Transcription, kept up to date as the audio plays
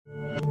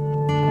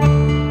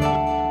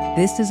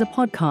This is a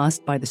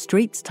podcast by The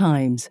Straits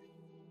Times.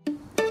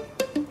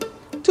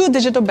 Two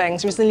digital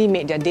banks recently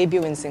made their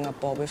debut in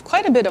Singapore with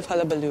quite a bit of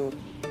hullabaloo.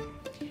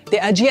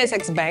 They are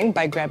GXX Bank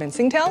by Grab and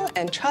Singtel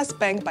and Trust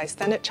Bank by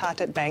Standard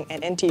Chartered Bank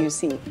and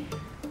NTUC.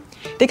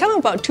 They come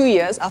about 2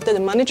 years after the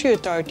Monetary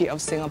Authority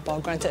of Singapore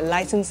granted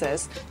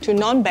licenses to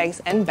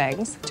non-banks and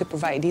banks to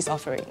provide these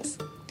offerings.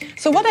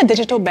 So what are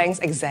digital banks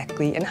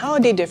exactly, and how are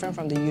they different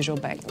from the usual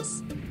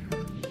banks?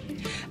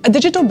 A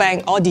digital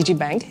bank, or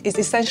digibank, is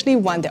essentially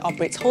one that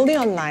operates wholly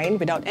online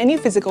without any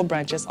physical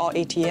branches or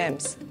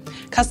ATMs.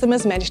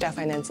 Customers manage their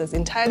finances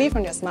entirely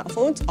from their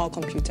smartphones or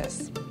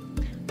computers.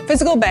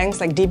 Physical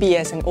banks like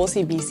DBS and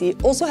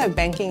OCBC also have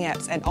banking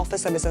apps and offer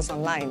services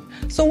online.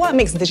 So what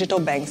makes digital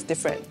banks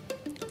different?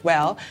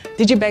 Well,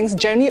 digibanks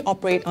generally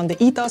operate on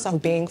the ethos of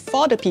being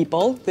for the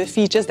people with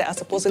features that are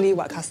supposedly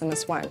what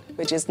customers want,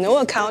 which is no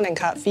account and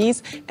card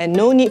fees and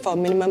no need for a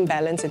minimum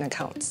balance in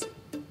accounts.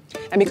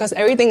 And because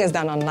everything is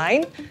done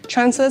online,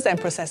 transfers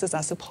and processes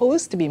are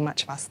supposed to be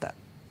much faster.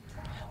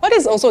 What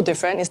is also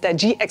different is that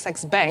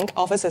GXX Bank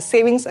offers a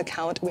savings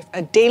account with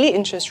a daily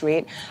interest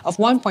rate of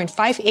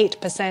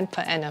 1.58%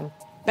 per annum.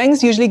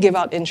 Banks usually give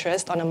out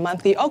interest on a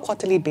monthly or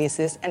quarterly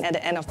basis and at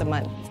the end of the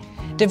month.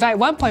 Divide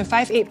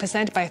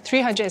 1.58% by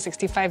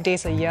 365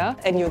 days a year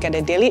and you'll get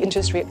a daily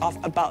interest rate of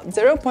about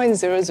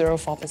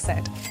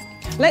 0.004%.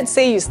 Let's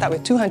say you start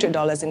with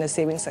 $200 in the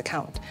savings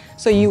account.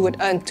 So you would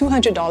earn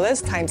 $200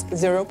 times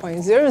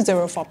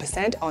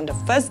 0.004% on the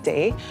first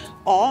day,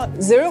 or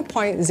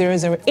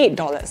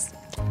 $0.008,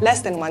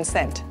 less than 1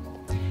 cent.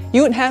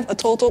 You would have a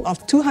total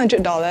of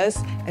 $200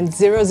 and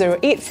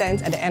 008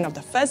 cents at the end of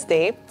the first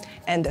day,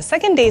 and the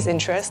second day's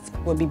interest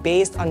will be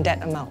based on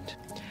that amount.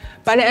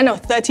 By the end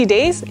of 30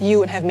 days, you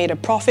would have made a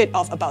profit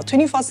of about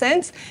 24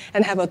 cents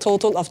and have a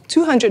total of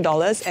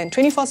 $200 and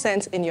 24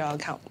 cents in your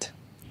account.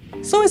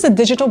 So is a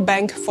digital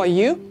bank for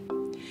you?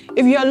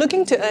 If you are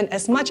looking to earn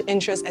as much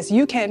interest as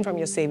you can from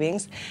your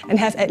savings and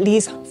have at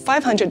least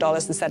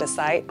 $500 to set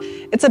aside,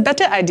 it's a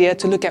better idea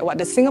to look at what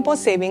the Singapore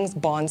Savings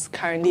Bonds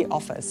currently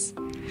offers.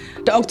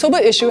 The October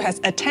issue has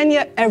a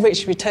 10-year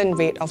average return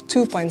rate of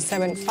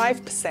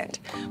 2.75%,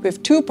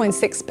 with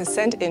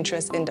 2.6%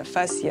 interest in the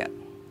first year.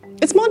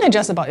 It's more than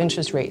just about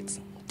interest rates.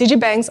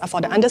 Digibanks are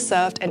for the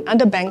underserved and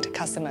underbanked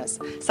customers,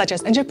 such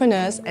as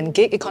entrepreneurs and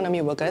gig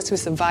economy workers who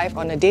survive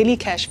on a daily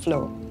cash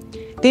flow.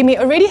 They may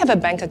already have a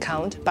bank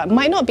account, but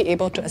might not be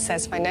able to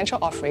access financial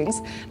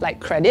offerings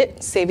like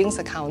credit, savings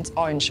accounts,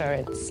 or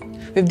insurance.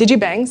 With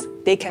digibanks,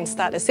 they can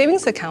start a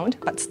savings account,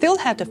 but still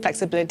have the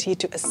flexibility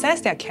to access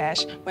their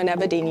cash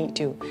whenever they need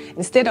to,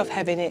 instead of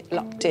having it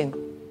locked in.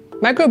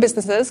 Micro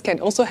businesses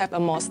can also have a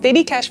more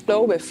steady cash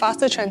flow with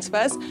faster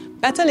transfers,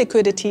 better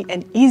liquidity,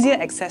 and easier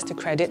access to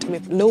credit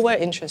with lower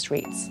interest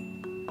rates.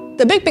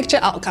 The big picture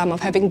outcome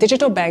of having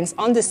digital banks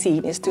on the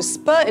scene is to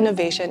spur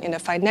innovation in the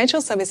financial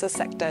services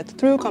sector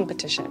through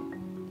competition.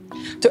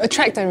 To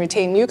attract and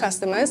retain new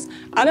customers,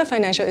 other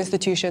financial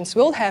institutions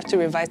will have to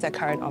revise their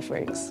current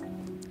offerings.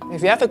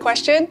 If you have a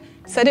question,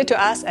 send it to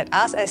us at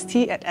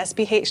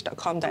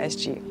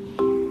askST@sph.com.sg.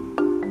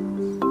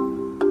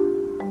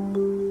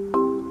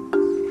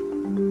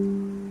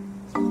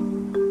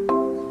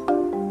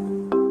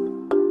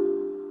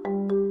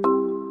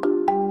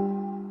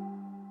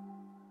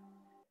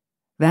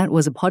 That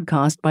was a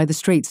podcast by The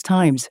Straits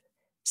Times.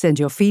 Send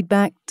your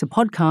feedback to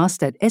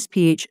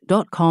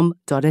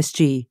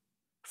podcast@sph.com.sg.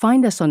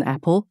 Find us on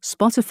Apple,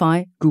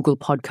 Spotify, Google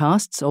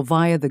Podcasts, or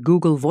via the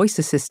Google Voice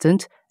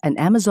Assistant and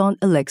Amazon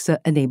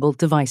Alexa-enabled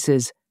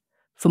devices.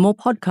 For more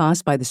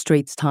podcasts by The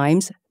Straits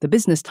Times, The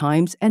Business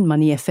Times, and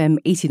Money FM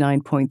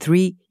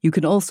 89.3, you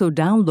can also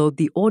download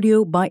the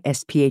Audio by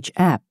SPH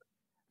app.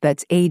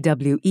 That's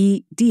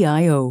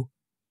AWEDIO.